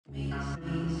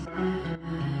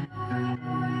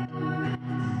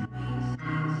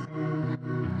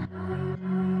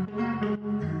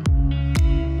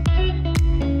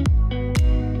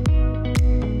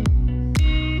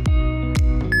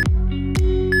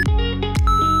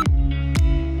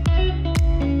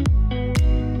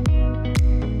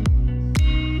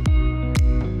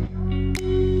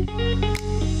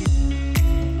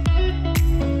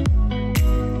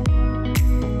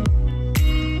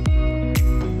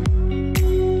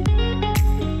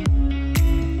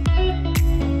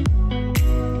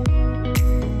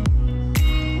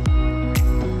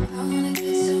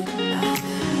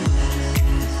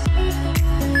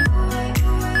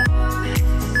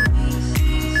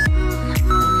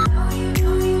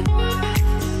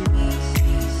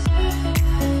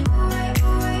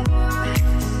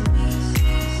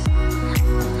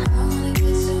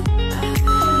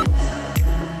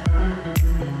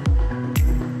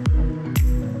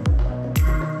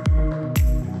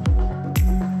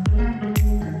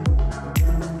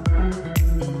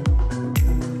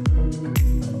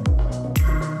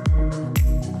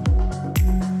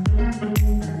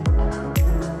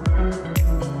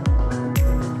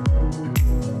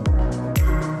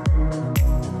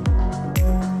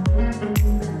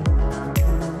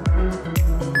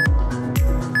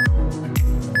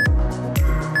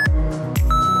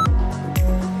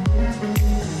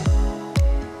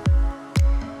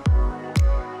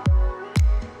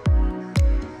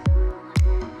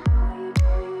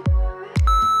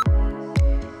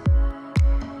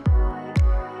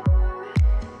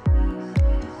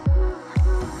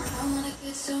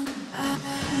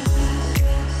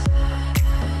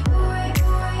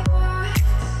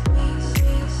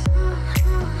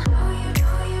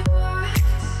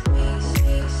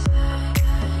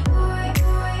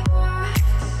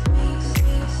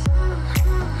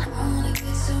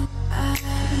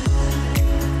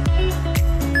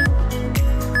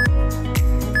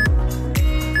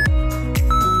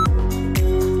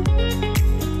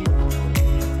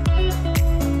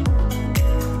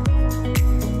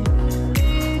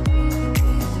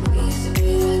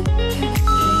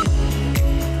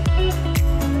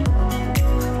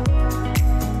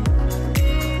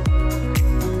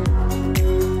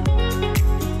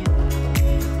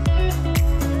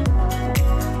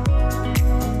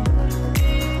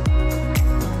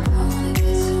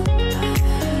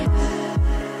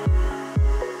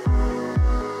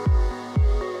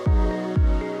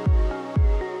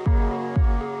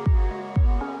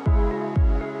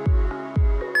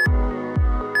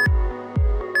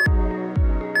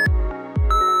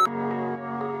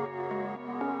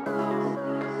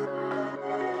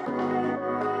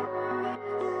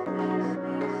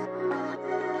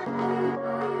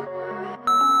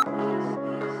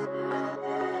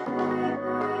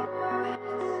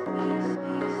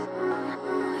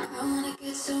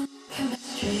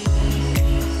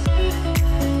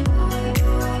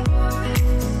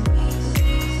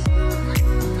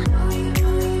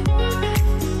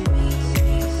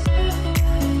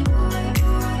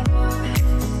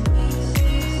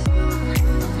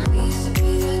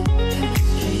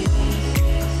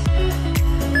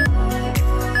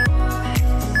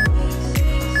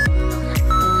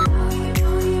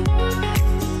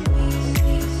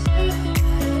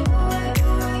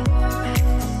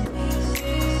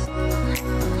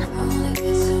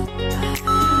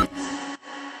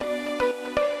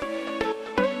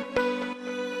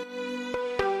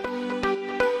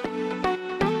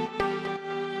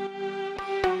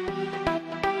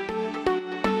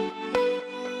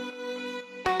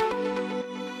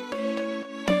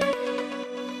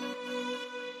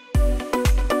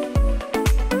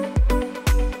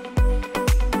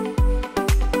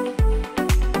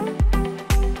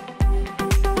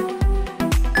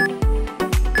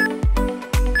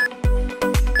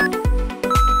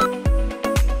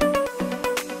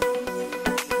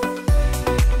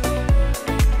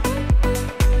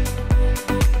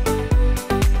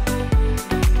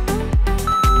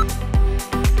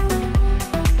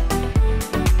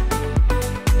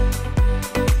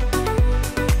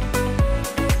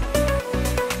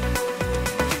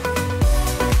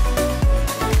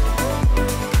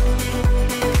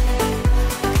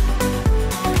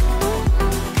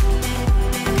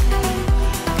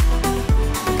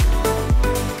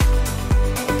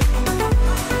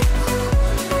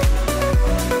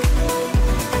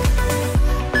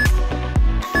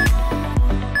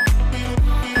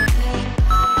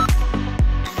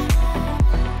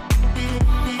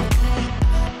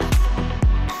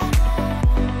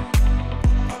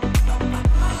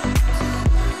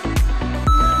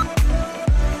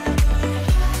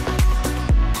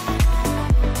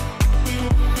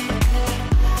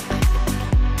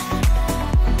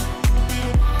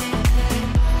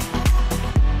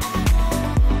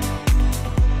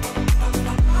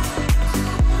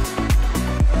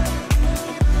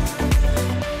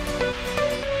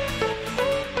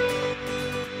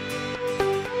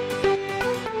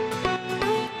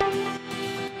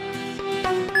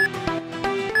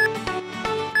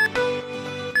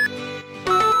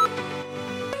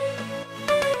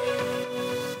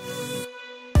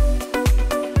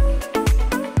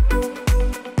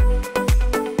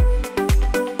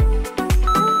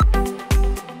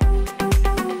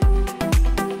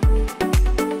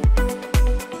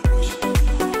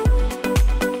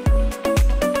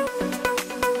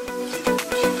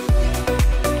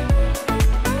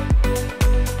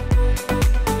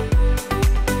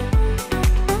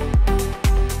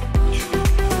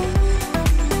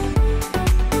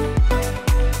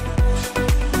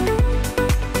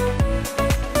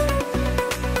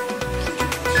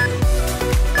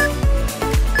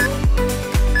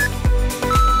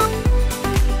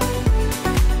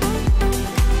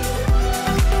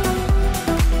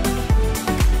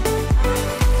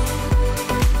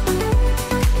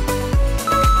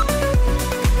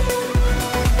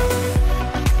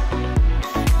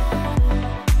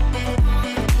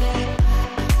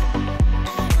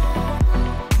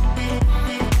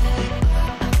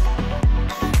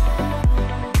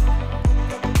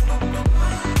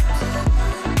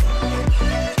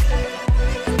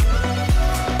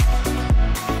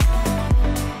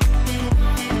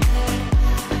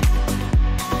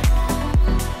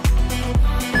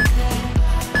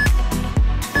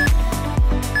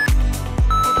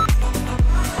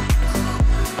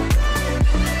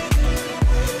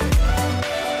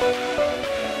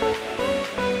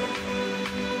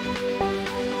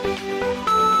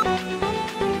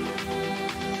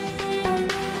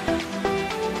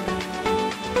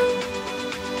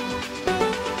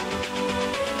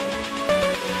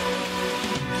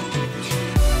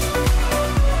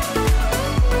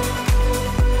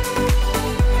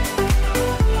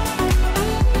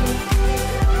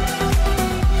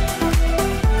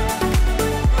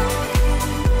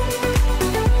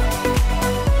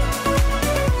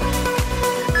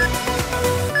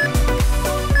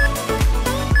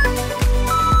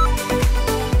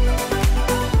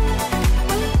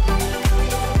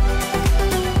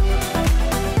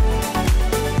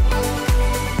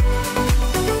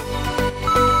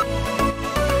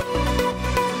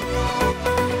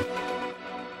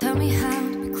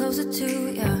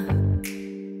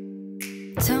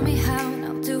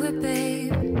it,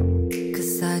 babe.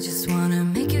 'Cause I just wanna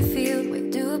make you feel what I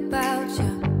do about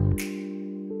you.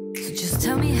 So just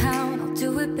tell me how and I'll do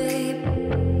it, babe.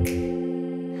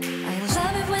 I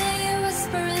love it when you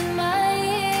whisper in my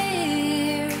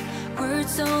ear,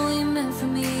 words only meant for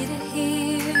me to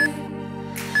hear.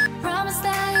 Promise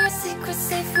that your secret's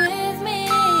safe with me.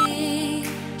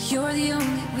 You're the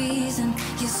only reason,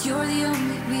 yes, you're the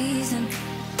only reason.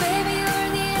 Baby, you're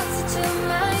the answer to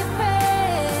my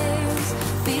prayers.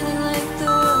 Feeling like the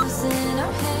world's in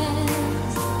our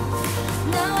hands.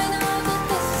 Now I know that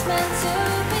this is meant to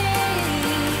be.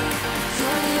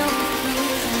 You're the only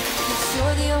reason, yes,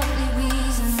 you're the only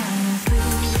reason I'm free.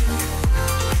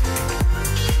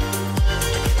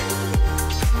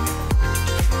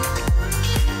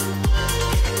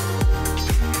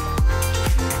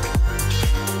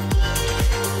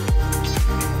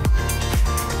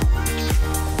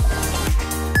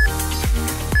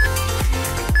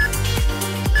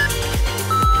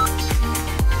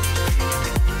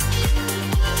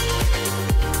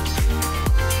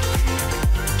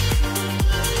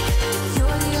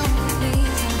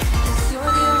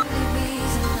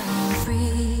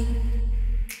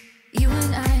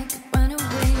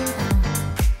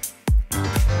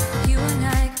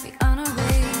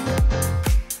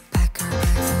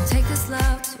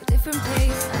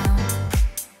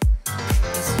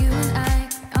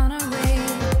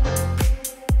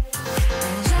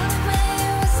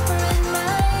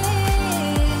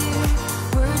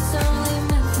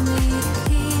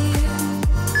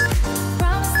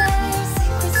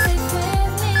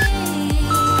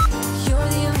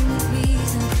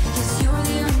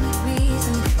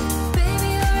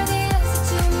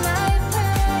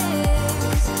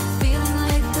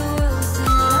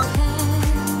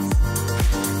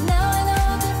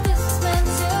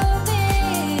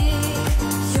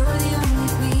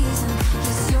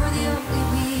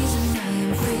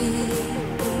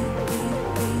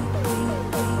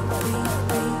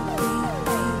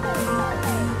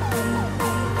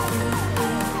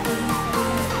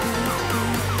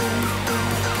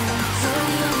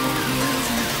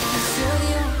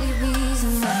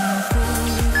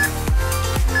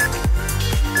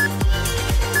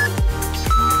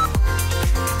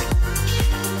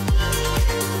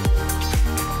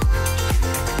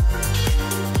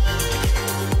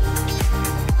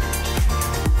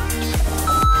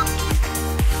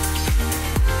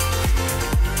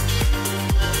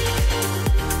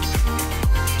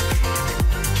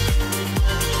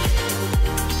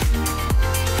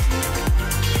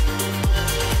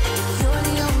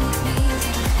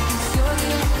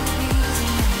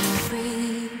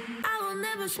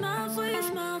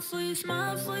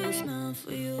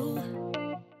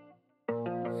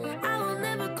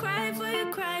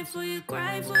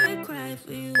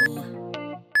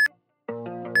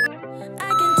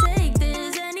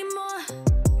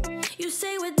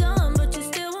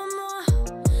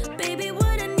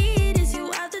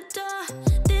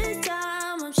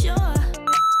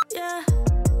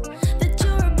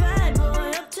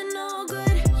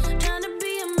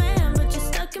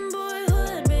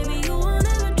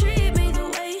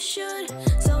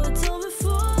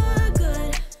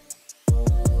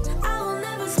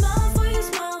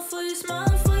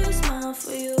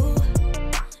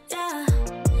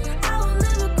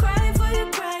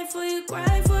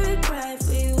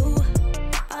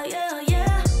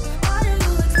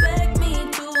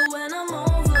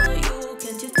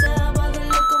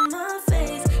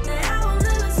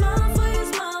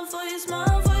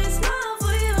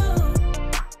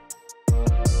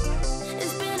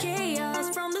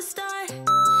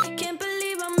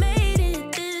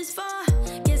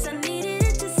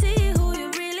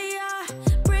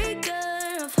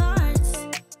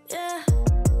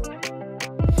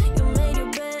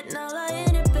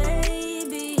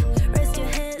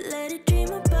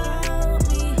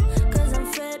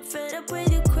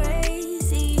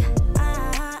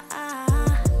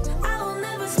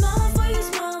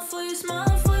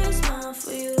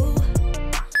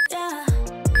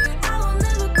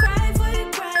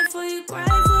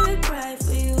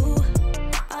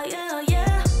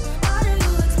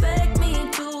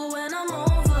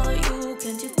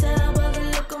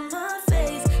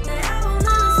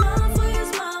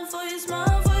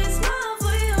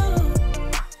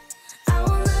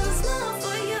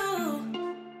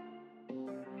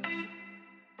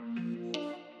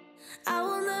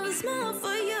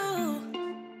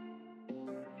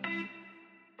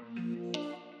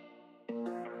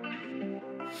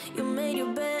 You made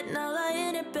your bed, now lie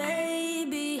in it,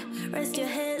 baby. Rest your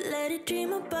head, let it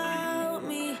dream about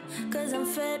me. 'Cause I'm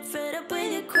fed up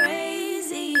with you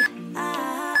crazy.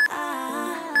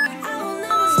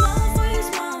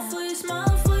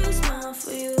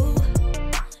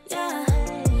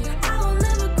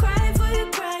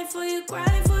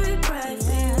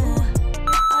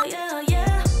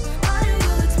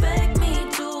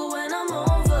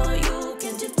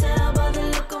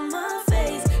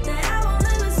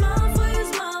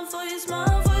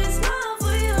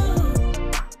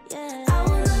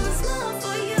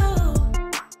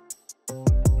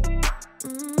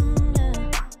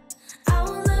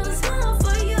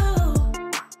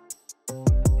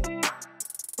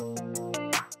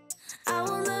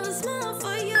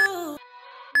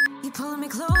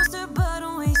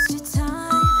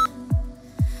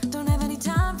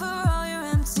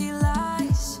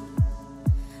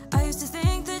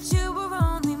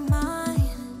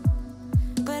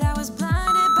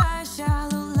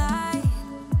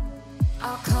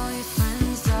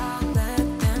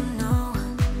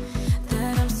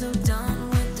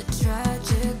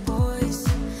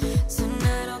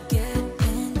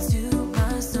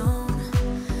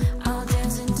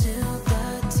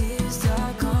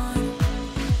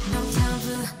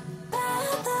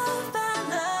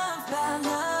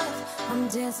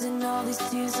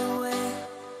 away.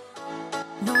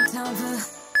 No time for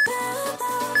bad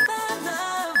love, bad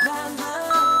love, bad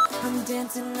love. I'm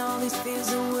dancing all these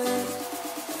fears away.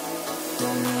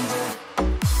 Don't need it.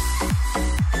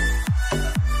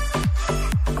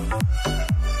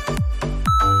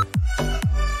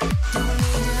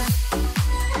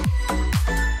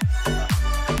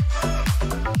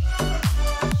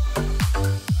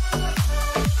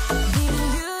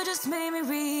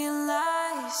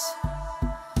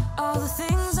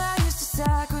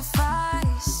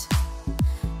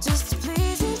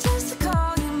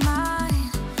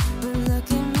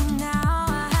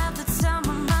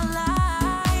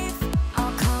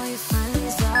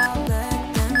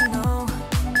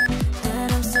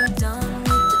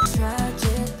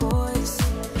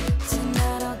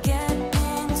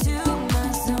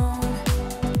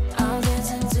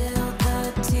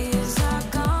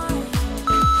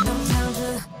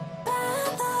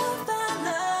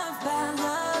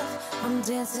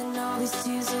 Dancing all these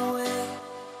tears away.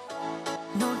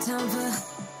 No time for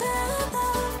bad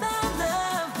love, bad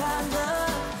love, bad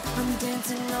love. I'm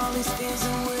dancing all these fears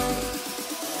away.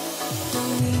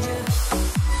 Don't need you.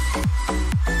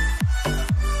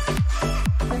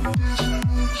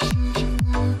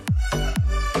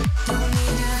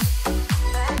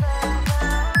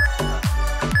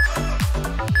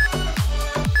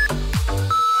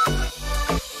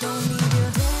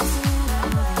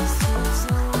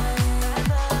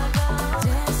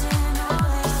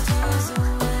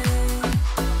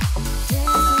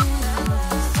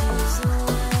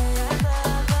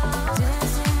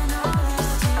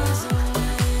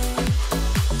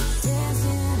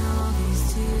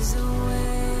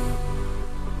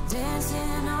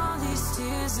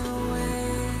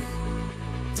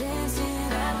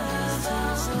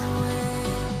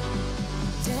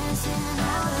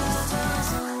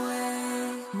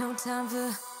 Time for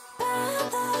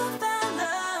bad love, bad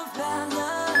love, bad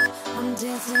love. I'm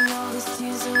dancing all these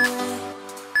tears away.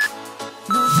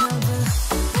 No time for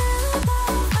bad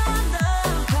love, bad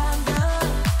love, bad love.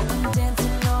 I'm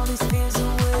dancing all these fears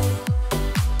away.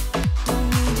 Don't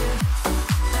need you.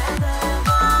 Bad love,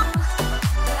 bad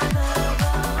love,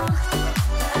 bad love.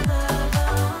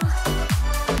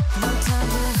 No time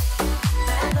for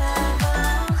bad love, bad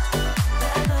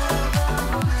love.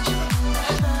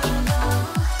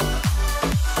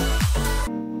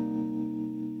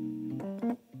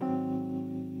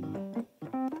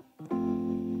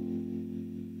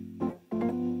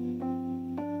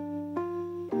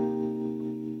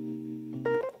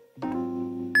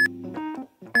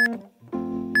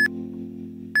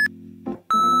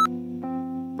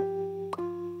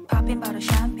 Popping bottle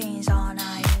champagnes all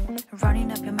night,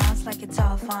 running up your mouth like it's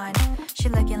all fine. She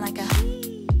looking like a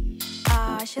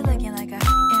she looking like a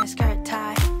in a skirt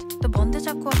tie. 너 뭔데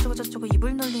자꾸 어쩌고 저쩌고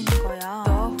입을 놀리는 거야.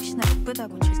 너 혹시나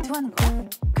예쁘다고 질투하는 거야?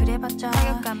 그래봤자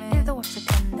타격감은 1도 없을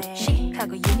텐데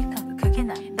시크하고 유니크한 거 그게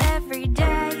난 Every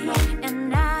day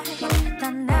and night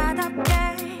다 나답게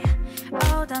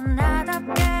oh 다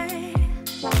나답게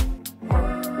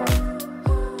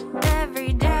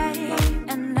Every day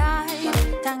and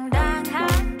night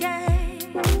당당하게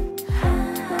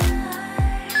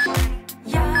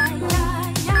야야야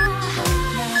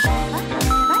나 제발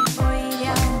오히려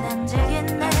난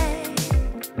즐길래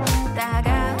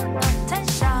따가운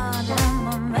텐션은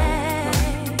몸에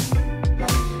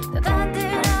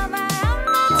떠들어봐 I'm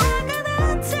not taking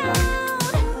it down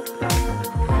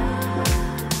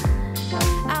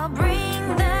I'll bring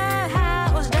the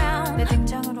house down 내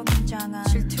등장으로 긴장한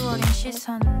질투 어린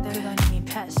시선들 그건 이미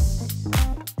패스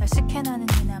날 스캔하는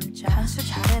이 남자 한수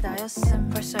잘해 나였음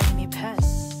벌써 이미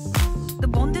패스 너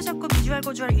뭔데 자꾸 비주얼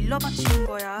고주얼 일러 바치는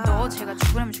거야 너 제가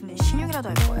죽으라면 죽는 신용이라도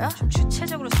할 거야? 좀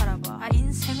주체적으로 살아봐 아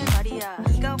인생을 말이야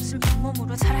네가 없으면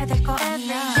잇몸으로 살아야 될 거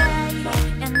아니야 Every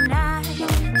day and night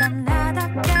다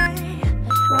나답게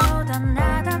oh 다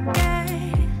나답게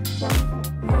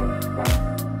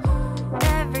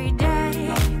Every day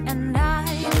and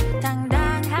night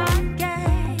당당하게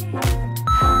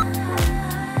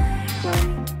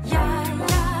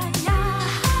야야야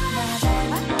나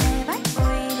제발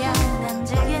오히려 난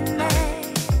즐길래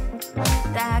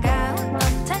따가운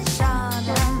텐션은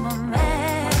몸에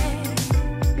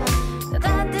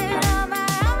떠들어봐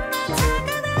I'm not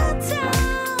taking it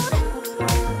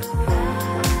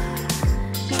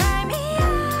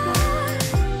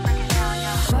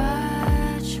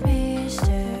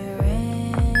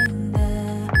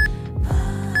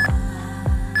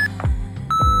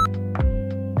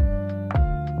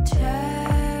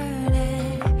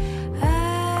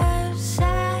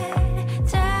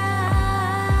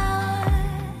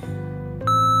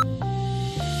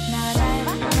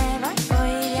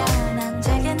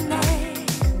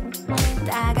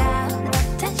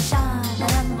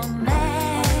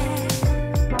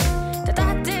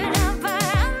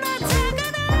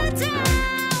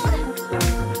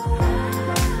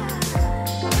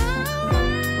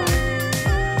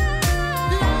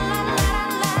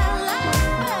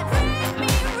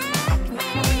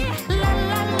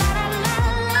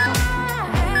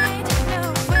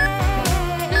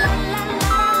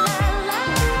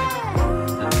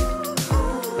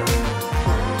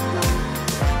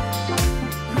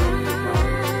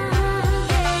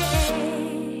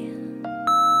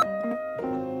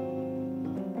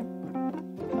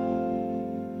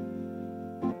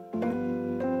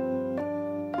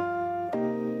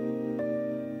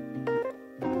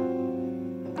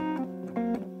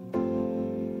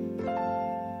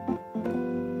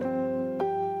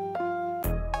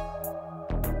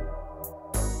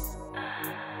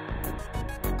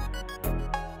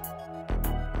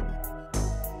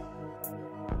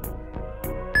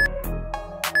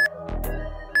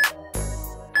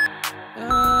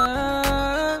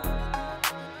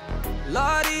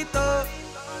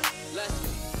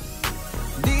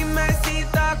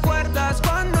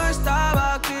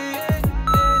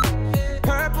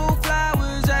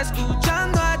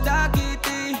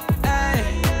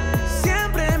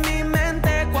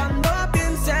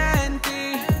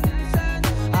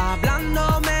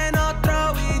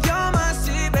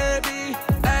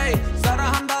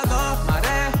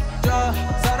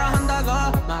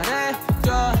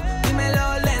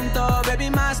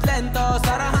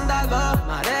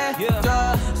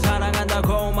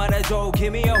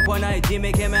하나의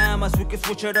팀에 개만 아마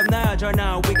수처럼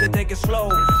나잖아. We could take it slow.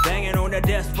 Banging on that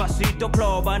Despacito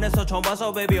club 안에서 처음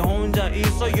봐서 baby 혼자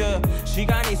있어 yeah.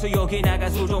 시간 있어 여기 나가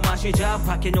술 좀 마시자.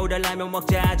 밖에 놀달라면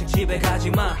먹자 아직 집에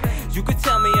가지마. You could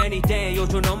tell me anything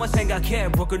요즘 너만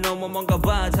생각해 broken 너무 뭔가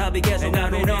봐 답이 계속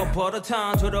나는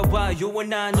버릇한 들어봐. You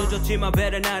and I 늦었지만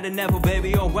better not than never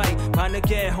baby alright.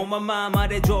 밤늦게 험한 맘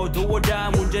말해줘 do or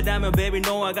die. 문제라면 baby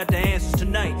no I got the answers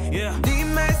tonight yeah.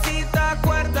 Dime si te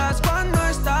acuerdas cuando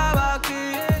estaba aquí.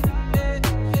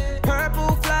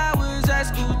 Purple flowers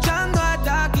escuchando a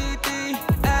Takiti.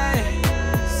 Ey.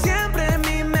 Siempre en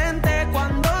mi mente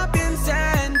cuando piense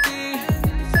en ti.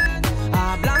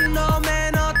 Hablándome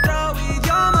en otro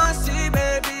idioma sí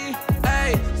baby.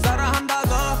 Ey.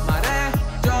 사랑한다고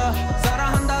말해줘.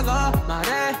 사랑한다고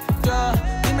말해줘.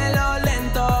 dímelo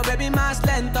lento baby más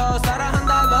lento.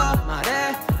 사랑한다고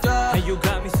말해줘. Hey you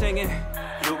got me singing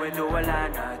유엔도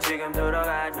알라나 지금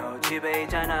들어가 너 집에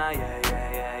있잖아 yeah yeah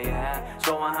yeah yeah.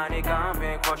 좋아하니까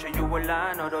me crush you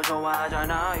알라 너도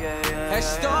좋아하잖아 yeah yeah.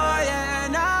 Estoy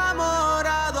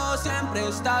enamorado, siempre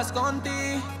estás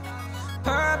contigo.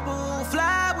 Purple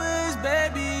flowers,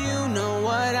 baby, you know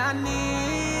what I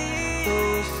need.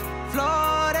 Tus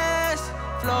flores,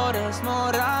 flores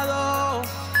morado.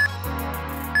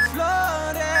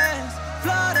 Flores,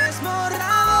 flores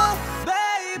morado,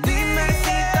 baby. Dime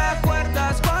si te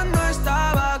acuerdas cuando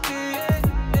estaba aquí.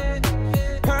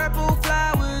 Purple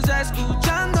flowers,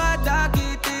 escuchando a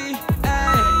Takiti.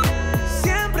 Ey.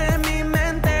 Siempre en mi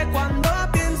mente cuando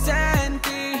piense en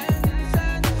ti.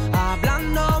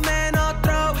 Hablándome en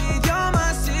otro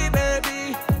idioma, sí,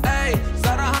 baby. Ey.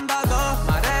 사랑한다고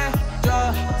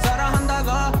말해줘.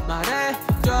 사랑한다고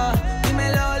말해줘.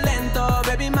 dímelo lento,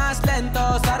 baby, más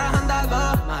lento.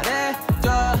 사랑한다고 말해줘.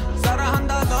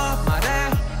 사랑한다고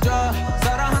말해줘.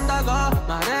 사랑한다고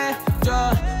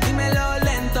말해줘. dímelo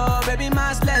lento, baby,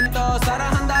 más lento.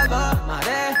 사랑한다고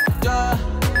말해줘.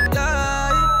 Yeah.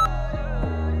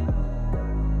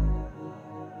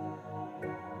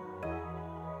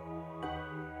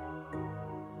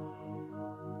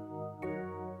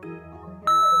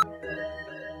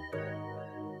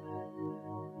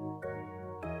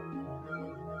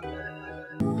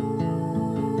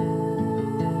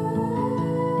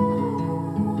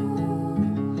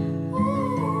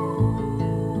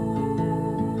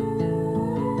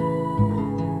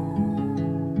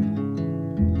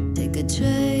 Take a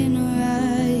train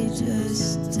ride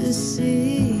just to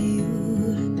see you.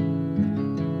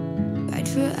 Ride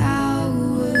for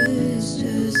hours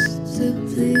just to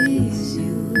please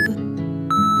you.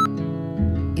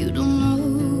 You don't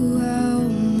know how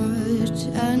much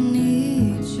I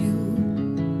need you.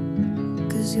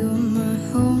 'Cause you're my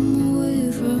home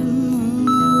away from home,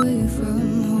 away from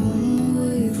home,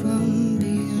 away from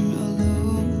being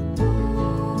alone.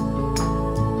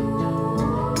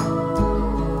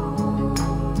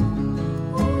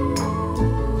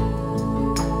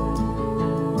 'Cause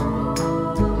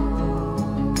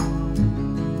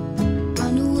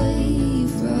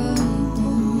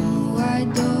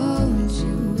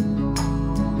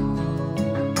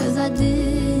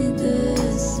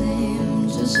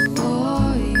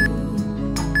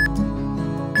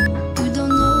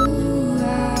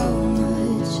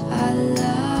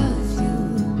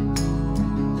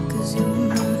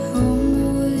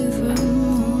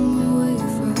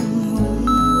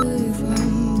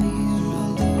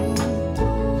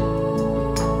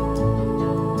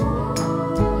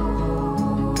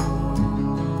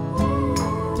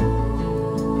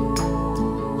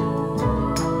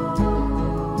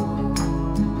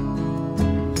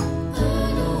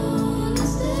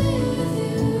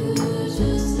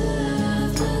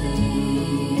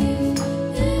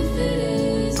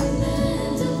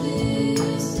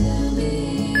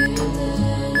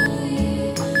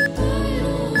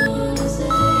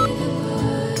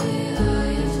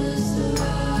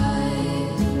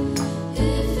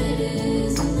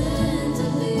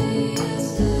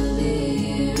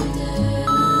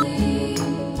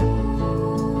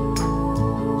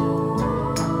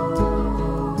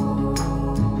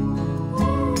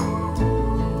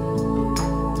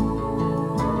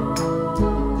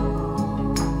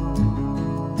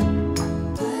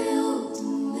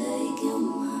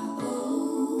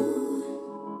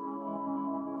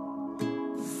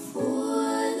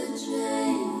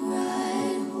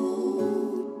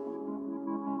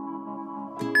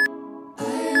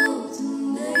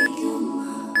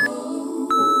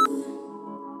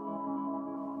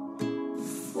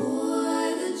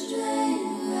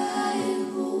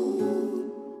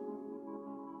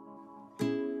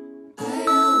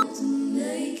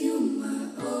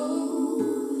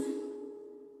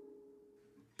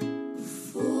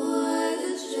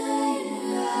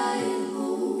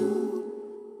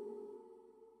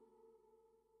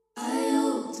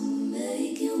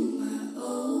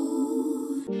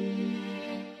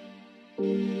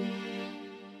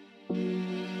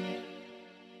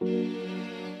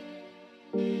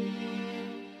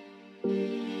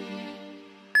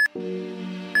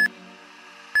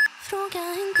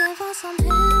som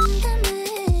hände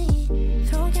mig?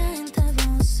 Fråga inte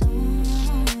vad som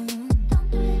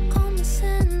kommer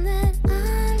sen när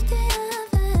allt är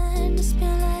över. Det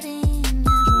spelar ingen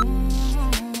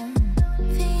roll,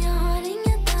 för jag har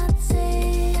inget att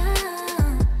säga,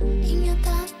 inget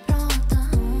att prata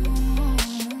om.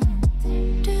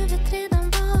 Du vet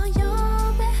redan vad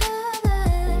jag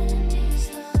behöver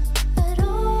för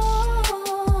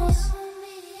oss.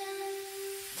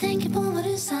 Tänker på vad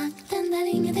du sagt, den där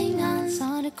ingenting alls,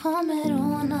 ja det kommer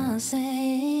ordna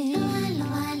sig.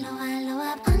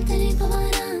 Alltid dig på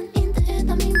varann, inte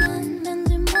utan min man, men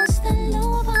du måste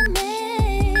lova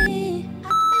mig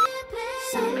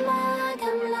samma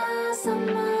gamla,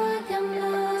 samma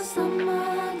gamla, samma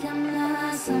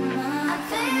gamla, samma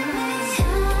gamla,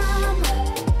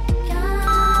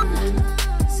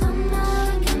 samma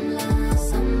gamla, samma gamla,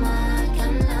 samma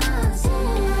gamla.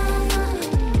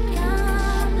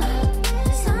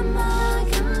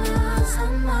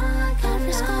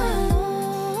 Varför ska jag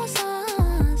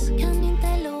låtsas? Kan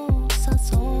inte låtsas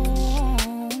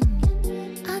om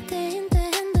att det inte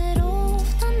händer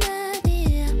ofta när det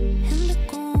händer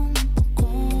gång på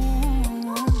gång.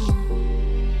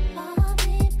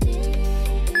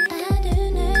 Är du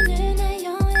nu när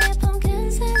jag är på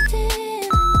gränsen till?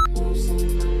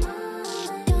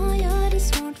 Jag gör det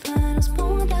svårt för oss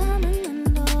båda, men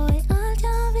ändå är allt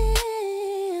jag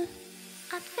vill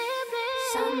att vi blir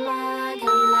samma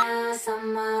gamla,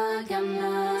 samma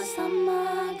gamla, samma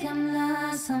gamla,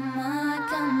 samma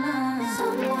gamla,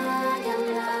 samma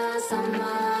gamla, samma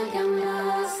gamla,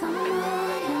 samma gamla,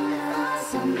 samma gamla,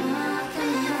 samma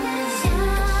gamla,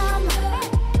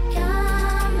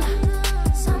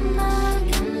 samma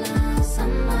gamla, samma gamla,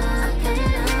 samma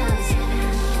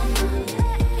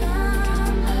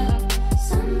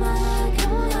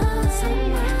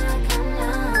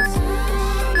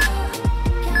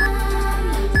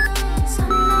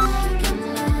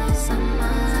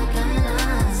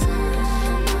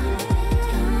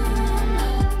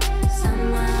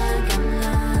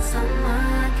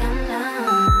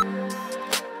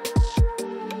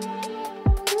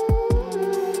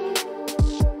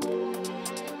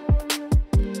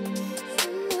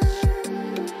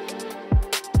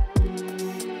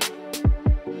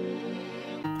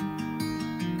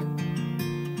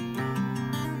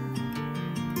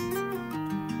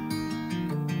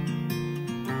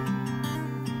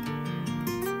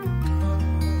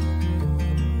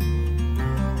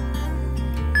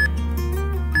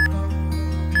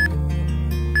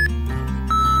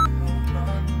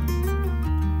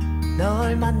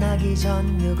널 만나기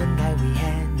전 누군가를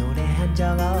위해 노래한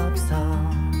적 없어.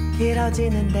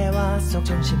 길어지는 대화 속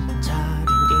중심만 차린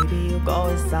입이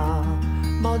비우고 있어.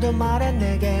 모두 말해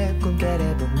내게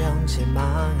꿈결에 분명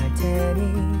실망할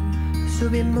테니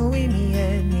수빈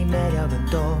무의미해 네 매력은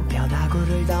또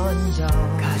변화구를 던져.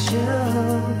 가슈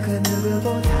그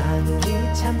누구보다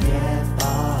눈이 참 예뻐.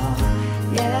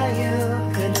 Yeah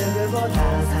you 그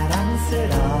누구보다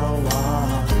사랑스러워.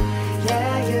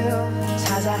 Yeah you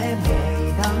찾아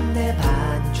헤매이던 내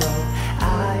반쪽.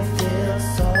 I feel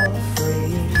so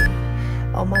free.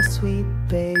 Oh my sweet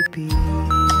baby.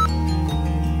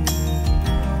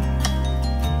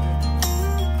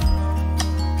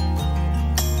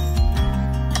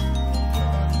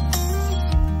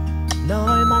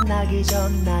 널 만나기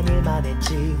전 난 일만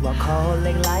했지.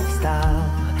 워커홀릭 라이프스타일.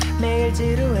 매일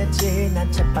지루했지.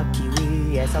 난 쳇바퀴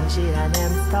위에 성실한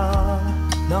햄스터.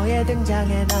 너의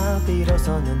등장에 나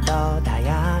비로소는 더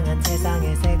다양한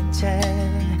세상의 색채.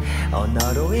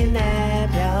 너로 인해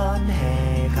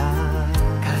변해가.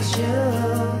 가슈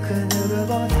그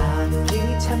누구보다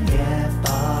눈이 참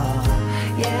예뻐.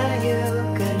 Yeah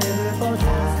you 그 누구보다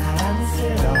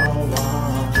사랑스러워.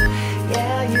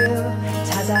 Yeah you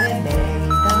찾아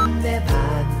헤매이던 내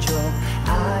반쪽.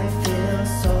 I feel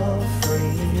so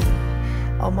free.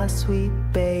 Oh my sweet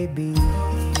baby.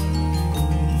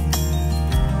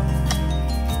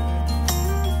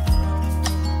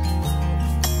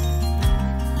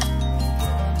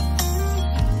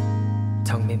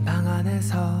 정민 방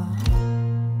안에서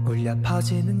울려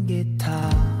퍼지는 기타.